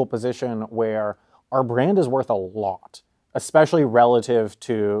cool position where our brand is worth a lot, especially relative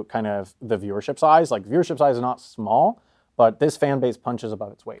to kind of the viewership size. Like viewership size is not small, but this fan base punches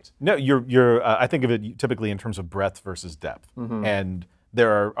above its weight. No, you're. I think of it typically in terms of breadth versus depth. Mm-hmm. And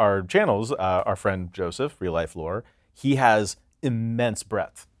there are channels. Our friend Joseph, Real Life Lore, he has immense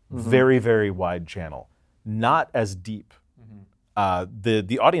breadth, very very wide channel, not as deep.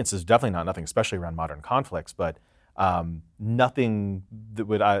 The audience is definitely nothing, especially around modern conflicts, but nothing that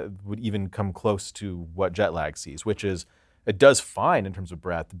would even come close to what Jetlag sees, which is it does fine in terms of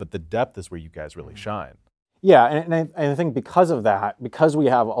breadth, but the depth is where you guys really shine. Yeah, and I think because of that, because we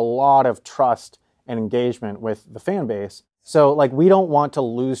have a lot of trust and engagement with the fan base, so like we don't want to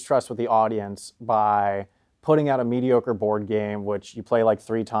lose trust with the audience by putting out a mediocre board game, which you play like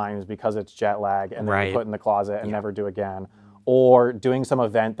 3 times because it's jet lag, and then you put in the closet and never do again, or doing some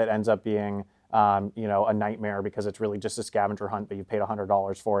event that ends up being a nightmare because it's really just a scavenger hunt, but you paid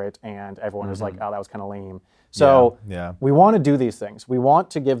 $100 for it, and everyone is like, oh, that was kind of lame. So we want to do these things. We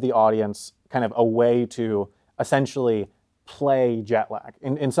want to give the audience kind of a way to essentially play jet lag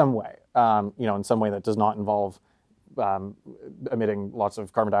in some way, in some way that does not involve emitting lots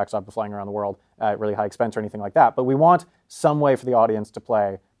of carbon dioxide flying around the world at really high expense or anything like that. But we want some way for the audience to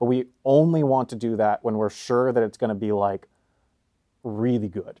play, but we only want to do that when we're sure that it's going to be like really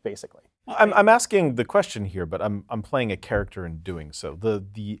good, basically. I'm asking the question here, but I'm playing a character in doing so.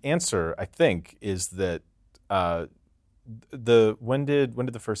 The answer, I think, is that when did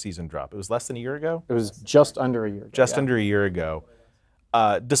the first season drop? It was less than a year ago? It was just under a year ago. Under a year ago.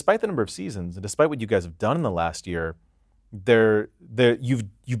 Despite the number of seasons, and despite what you guys have done in the last year,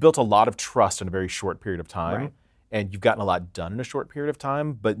 you've built a lot of trust in a very short period of time, and you've gotten a lot done in a short period of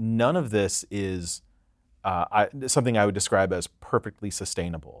time, but none of this is something I would describe as perfectly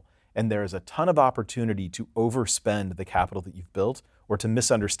sustainable. And there is a ton of opportunity to overspend the capital that you've built or to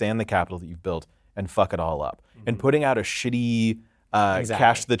misunderstand the capital that you've built and fuck it all up. And putting out a shitty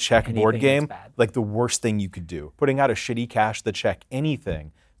cash the check board game, like the worst thing you could do. Putting out a shitty cash the check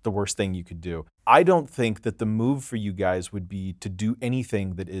anything, the worst thing you could do. I don't think that the move for you guys would be to do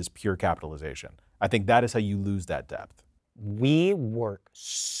anything that is pure capitalization. I think that is how you lose that depth. We work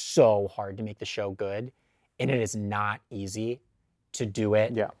so hard to make the show good, and it is not easy to do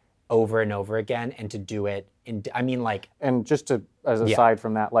it over and over again, and to do it And just to, as aside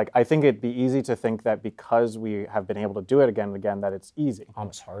from that, I think it'd be easy to think that because we have been able to do it again and again, that it's easy.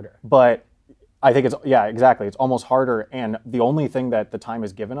 Almost harder. But I think exactly. It's almost harder, and the only thing that the time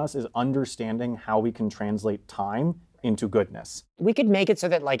has given us is understanding how we can translate time into goodness. We could make it so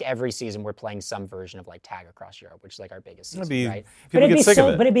that every season we're playing some version of Tag Across Europe, which is our biggest season, right? People get sick of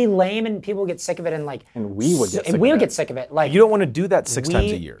it. But it'd be lame, and people get sick of it, and we would get sick of it. Like you don't want to do that 6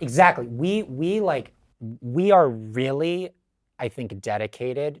 times a year. Exactly. We are really, I think,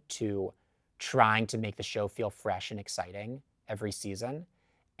 dedicated to trying to make the show feel fresh and exciting every season,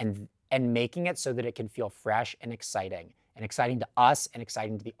 and making it so that it can feel fresh and exciting to us and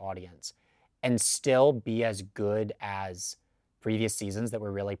exciting to the audience, and still be as good as previous seasons that we're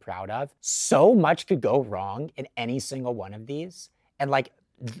really proud of. So much could go wrong in any single one of these. And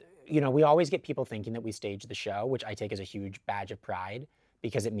we always get people thinking that we stage the show, which I take as a huge badge of pride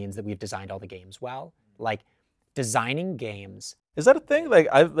because it means that we've designed all the games well. Designing games. Is that a thing?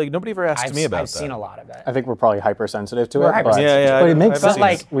 Nobody ever asked me about that. I've seen a lot of it. I think we're probably hypersensitive to We're it. hypersensitive. But it makes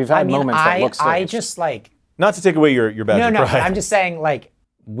sense. We've had moments that look staged. I just not to take away your badge of pride. No, I'm just saying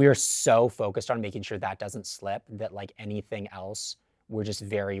we're so focused on making sure that doesn't slip that anything else, we're just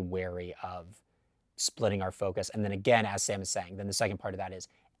very wary of splitting our focus. And then again, as Sam is saying, then the second part of that is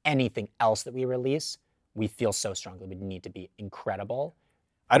anything else that we release, we feel so strongly would need to be incredible.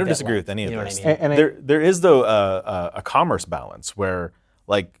 I don't disagree with any of this. What I mean? There is though a commerce balance where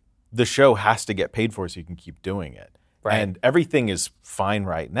the show has to get paid for so you can keep doing it. Right. And everything is fine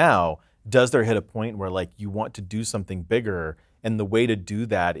right now. Does there hit a point where you want to do something bigger? And the way to do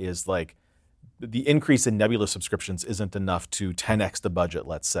that is the increase in Nebula subscriptions isn't enough to 10x the budget,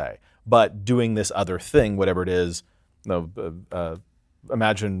 let's say. But doing this other thing, whatever it is,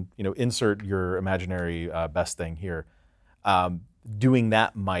 imagine, insert your imaginary best thing here. Doing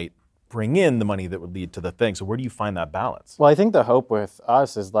that might bring in the money that would lead to the thing. So where do you find that balance? Well, I think the hope with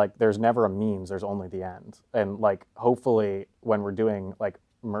us is like there's never a means, there's only the end. And like hopefully when we're doing like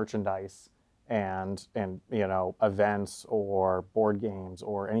merchandise and events or board games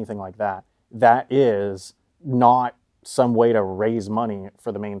or anything like that, that is not some way to raise money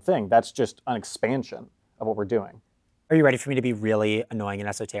for the main thing. That's just an expansion of what we're doing. Are you ready for me to be really annoying and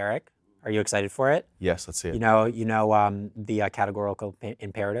esoteric? Are you excited for it? Yes, let's see it. The categorical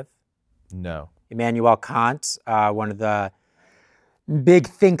imperative? No. Immanuel Kant, one of the big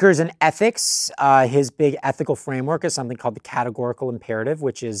thinkers in ethics, his big ethical framework is something called the categorical imperative,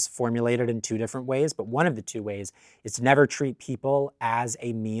 which is formulated in two different ways. But one of the two ways is to never treat people as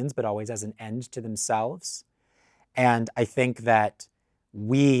a means, but always as an end to themselves. And I think that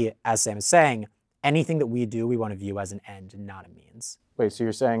we, as Sam is saying, anything that we do, we want to view as an end and not a means. Wait, so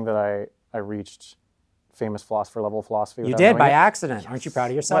you're saying that I reached famous philosopher level philosophy? You did, by accident. Aren't you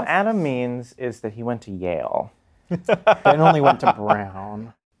proud of yourself? What Adam means is that he went to Yale. Ben only went to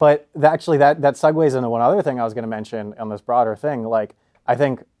Brown. But that segues into one other thing I was going to mention on this broader thing. Like, I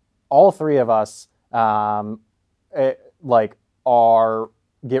think all three of us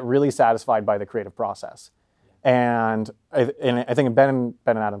get really satisfied by the creative process. And I think in Ben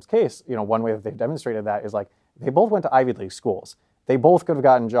and Adam's case, one way that they've demonstrated that is like they both went to Ivy League schools. They both could have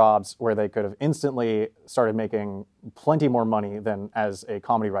gotten jobs where they could have instantly started making plenty more money than as a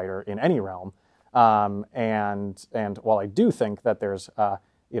comedy writer in any realm. And while I do think that there's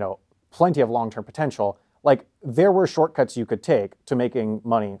plenty of long-term potential, like there were shortcuts you could take to making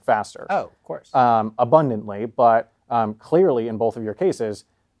money faster. Oh, of course. Abundantly, but clearly in both of your cases,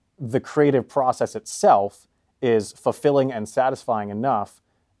 the creative process itself is fulfilling and satisfying enough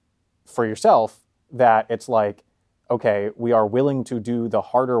for yourself that it's like, okay, we are willing to do the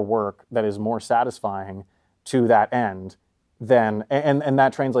harder work that is more satisfying to that end. And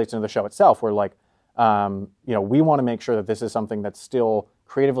that translates into the show itself, where like, we want to make sure that this is something that's still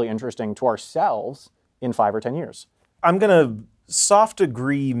creatively interesting to ourselves in 5 or 10 years. I'm going to soft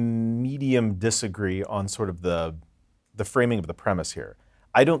agree, medium disagree on sort of the framing of the premise here.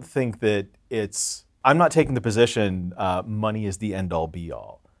 I don't think that I'm not taking the position money is the end all be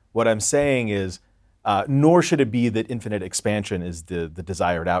all. What I'm saying is, nor should it be that infinite expansion is the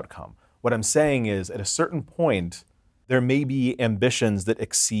desired outcome. What I'm saying is at a certain point, there may be ambitions that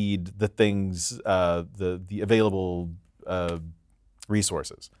exceed the things, the available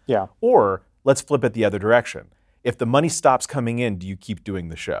resources. Yeah. Or let's flip it the other direction. If the money stops coming in, do you keep doing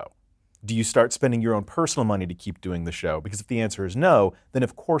the show? Do you start spending your own personal money to keep doing the show? Because if the answer is no, then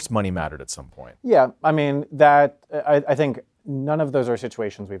of course money mattered at some point. Yeah, I mean, I think none of those are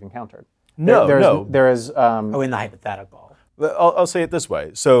situations we've encountered. No. There is... in the hypothetical. I'll say it this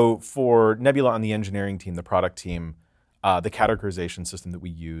way. So for Nebula on the engineering team, the product team, the categorization system that we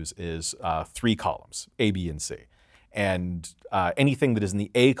use is 3 columns, A, B, and C. And anything that is in the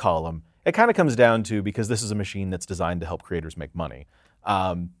A column, it kind of comes down to, because this is a machine that's designed to help creators make money,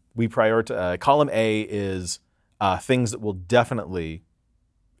 we prioritize, column A is things that will definitely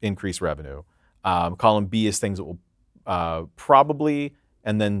increase revenue. Column B is things that will probably,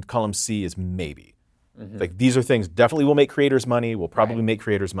 and then column C is maybe. Mm-hmm. Like these are things definitely will make creators money, will probably make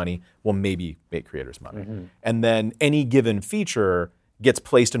creators money, will maybe make creators money. Mm-hmm. And then any given feature gets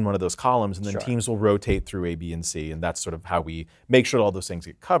placed in one of those columns, and then teams will rotate through A, B, and C, and that's sort of how we make sure all those things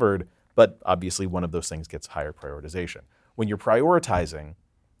get covered, but obviously one of those things gets higher prioritization. When you're prioritizing,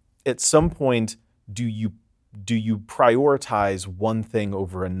 at some point, do you prioritize one thing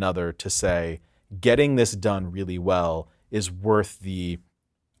over another to say, getting this done really well is worth this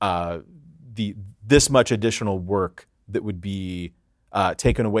much additional work that would be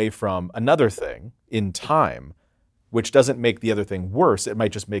taken away from another thing in time, which doesn't make the other thing worse. It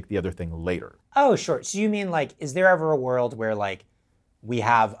might just make the other thing later. Oh, sure. So you mean like, is there ever a world where like we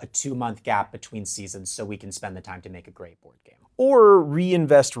have a 2-month gap between seasons so we can spend the time to make a great board game? Or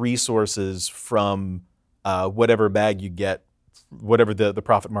reinvest resources from whatever bag you get, whatever the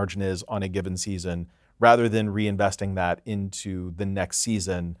profit margin is on a given season, rather than reinvesting that into the next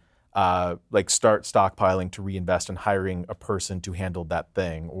season, like start stockpiling to reinvest and hiring a person to handle that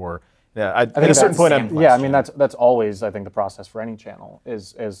thing. Or at a certain point, that's always, I think, the process for any channel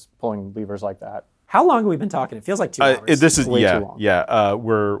is pulling levers like that. How long have we been talking? It feels like 2 hours. This is way too long. Yeah.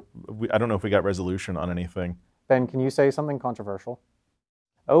 I don't know if we got resolution on anything. Ben, can you say something controversial?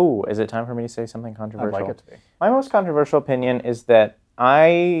 Oh, is it time for me to say something controversial? I'd like it to be. My most controversial opinion is that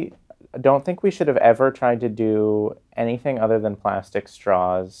I don't think we should have ever tried to do anything other than plastic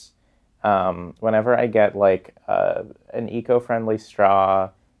straws. Whenever I get like an eco-friendly straw,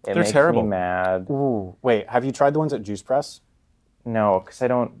 it makes terrible. me mad. Ooh, wait, have you tried the ones at Juice Press? No, because I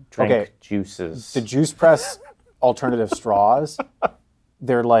don't drink Okay. juices. The Juice Press alternative straws,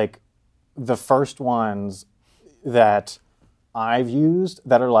 they're like the first ones that I've used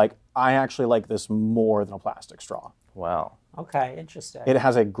that are like, I actually like this more than a plastic straw. Wow. Okay, interesting. It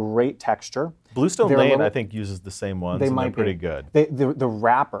has a great texture. Bluestone They're a Lane, little- I think, uses the same ones. They and might they're pretty be. good. The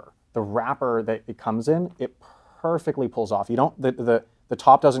wrapper that it comes in, it perfectly pulls off. You don't the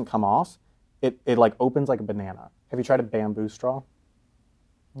top doesn't come off. It like opens like a banana. Have you tried a bamboo straw?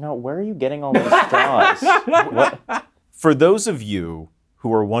 No, where are you getting all these straws? What? For those of you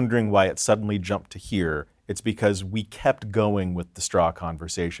who are wondering why it suddenly jumped to here, it's because we kept going with the straw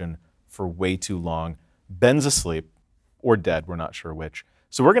conversation for way too long. Ben's asleep or dead, we're not sure which.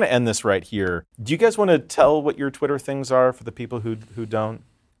 So we're going to end this right here. Do you guys want to tell what your Twitter things are for the people who don't?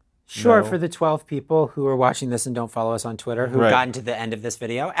 Sure, No. for the 12 people who are watching this and don't follow us on Twitter, who've Right. gotten to the end of this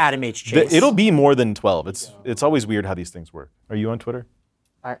video, Adam H. Chase. It'll be more than 12. It's always weird how these things work. Are you on Twitter?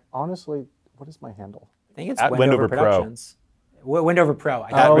 I honestly, what is my handle? I think it's At Wendover Wendover Pro. Productions. Wendover Pro.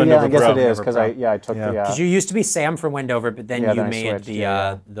 At Oh yeah, Wendover I guess Pro. it is because Wendover I took the. Because you used to be Sam from Wendover, but then Yeah, you then I made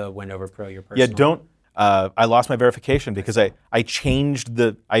switched, the Wendover Pro your Yeah, personal. don't. I lost my verification because I changed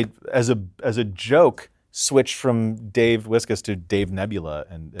as a joke switched from Dave Wiskus to Dave Nebula,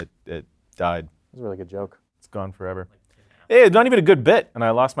 and it died. It was a really good joke. It's gone forever. Hey, it's not even a good bit, and I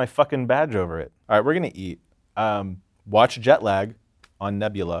lost my fucking badge over it. All right, we're gonna eat. Watch Jetlag on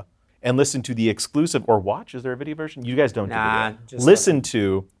Nebula, and listen to the exclusive, or watch. Is there a video version? You guys don't Nah, do video. just Listen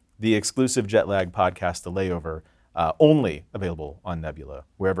to the exclusive Jetlag podcast, The Layover, only available on Nebula,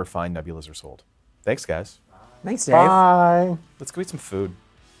 wherever fine Nebulas are sold. Thanks, guys. Thanks, Dave. Bye. Let's go eat some food.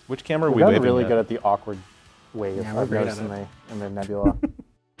 Which camera are We've we gotten waving really at? good at the awkward wave. Yeah, we're I've great noticed at in the nebula.